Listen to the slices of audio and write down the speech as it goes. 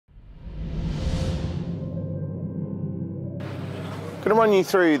I'm going to run you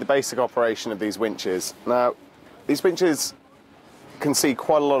through the basic operation of these winches. Now, these winches can see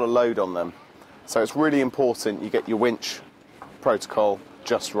quite a lot of load on them, so it's really important you get your winch protocol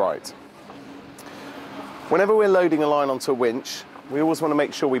just right. Whenever we're loading a line onto a winch, we always want to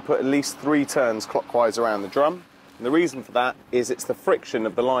make sure we put at least 3 turns clockwise around the drum. And the reason for that is it's the friction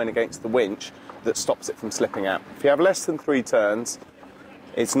of the line against the winch that stops it from slipping out. If you have less than 3 turns,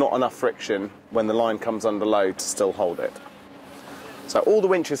 it's not enough friction when the line comes under load to still hold it. So all the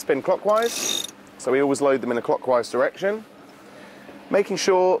winches spin clockwise, so we always load them in a clockwise direction, making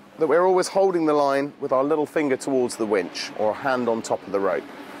sure that we're always holding the line with our little finger towards the winch or hand on top of the rope.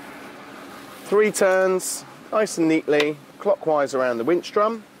 3 turns, nice and neatly, clockwise around the winch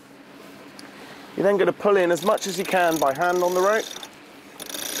drum. You're then going to pull in as much as you can by hand on the rope,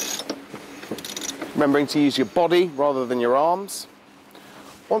 remembering to use your body rather than your arms.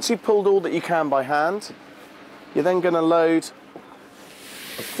 Once you've pulled all that you can by hand, you're then going to load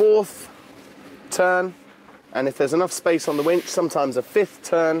a 4th turn, and if there's enough space on the winch, sometimes a 5th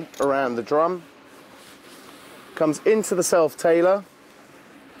turn around the drum. Comes into the self-tailer,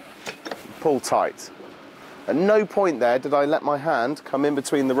 pull tight. At no point there did I let my hand come in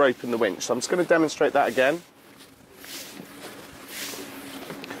between the rope and the winch, so I'm just going to demonstrate that again.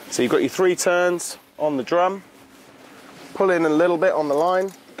 So you've got your 3 turns on the drum, pull in a little bit on the line,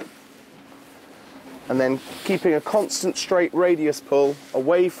 and then keeping a constant straight radius pull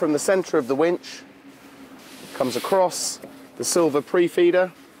away from the centre of the winch, comes across the silver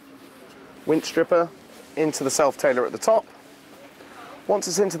pre-feeder, winch stripper, into the self-tailer at the top. Once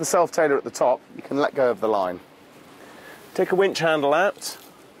it's into the self-tailer at the top, you can let go of the line. Take a winch handle out,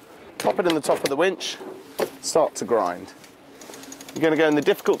 pop it in the top of the winch, start to grind. You're going to go in the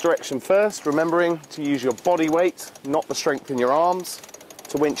difficult direction first, remembering to use your body weight, not the strength in your arms,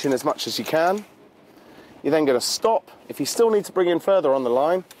 to winch in as much as you can. You're then going to stop. If you still need to bring in further on the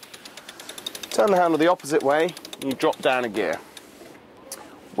line, turn the handle the opposite way and you drop down a gear.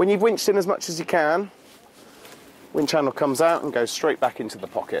 When you've winched in as much as you can, winch handle comes out and goes straight back into the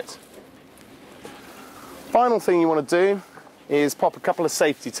pocket. Final thing you want to do is pop a couple of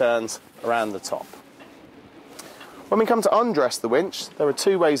safety turns around the top. When we come to undress the winch, there are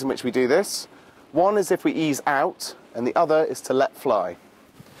 2 ways in which we do this. One is if we ease out, and the other is to let fly.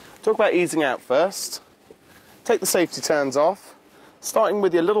 Talk about easing out first. Take the safety turns off, starting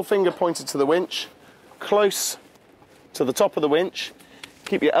with your little finger pointed to the winch, close to the top of the winch.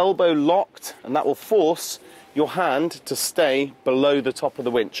 Keep your elbow locked, and that will force your hand to stay below the top of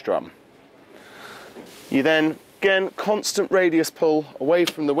the winch drum. You then, again, constant radius pull away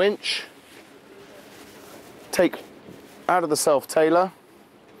from the winch. Take out of the self-tailer,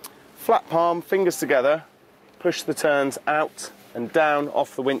 flat palm, fingers together, push the turns out and down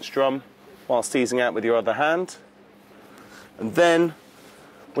off the winch drum whilst easing out with your other hand. And then,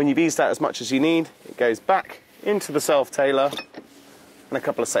 when you've eased out as much as you need, it goes back into the self-tailer and a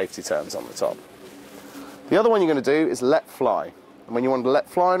couple of safety turns on the top. The other one you're going to do is let fly. And when you want to let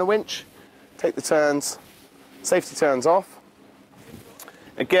fly on a winch, take the turns, safety turns off.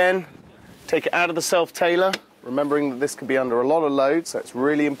 Again, take it out of the self-tailer, remembering that this can be under a lot of load, so it's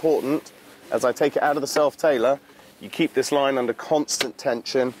really important, as I take it out of the self-tailer, you keep this line under constant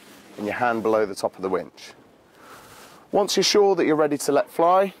tension and your hand below the top of the winch. Once you're sure that you're ready to let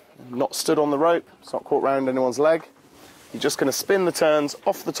fly, not stood on the rope, it's not caught round anyone's leg, you're just going to spin the turns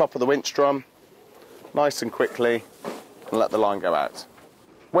off the top of the winch drum, nice and quickly, and let the line go out.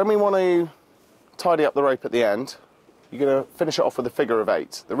 When we want to tidy up the rope at the end, you're going to finish it off with a figure of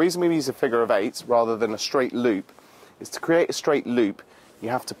 8. The reason we use a figure of 8 rather than a straight loop is to create a straight loop, you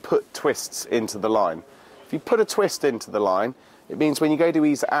have to put twists into the line. If you put a twist into the line, it means when you go to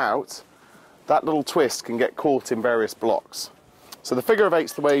ease it out, that little twist can get caught in various blocks. So the figure of 8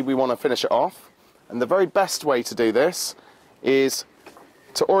 is the way we want to finish it off, and the very best way to do this is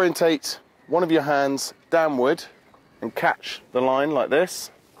to orientate one of your hands downward and catch the line like this.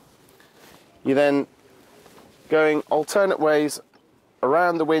 You then going alternate ways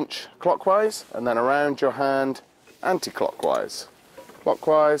around the winch clockwise and then around your hand anti-clockwise.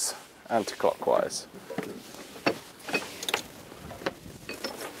 Clockwise, anti-clockwise.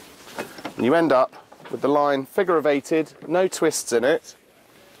 And you end up with the line figure of 8'd, no twists in it,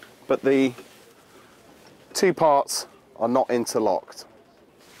 but the 2 parts are not interlocked,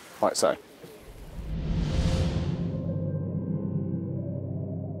 like so.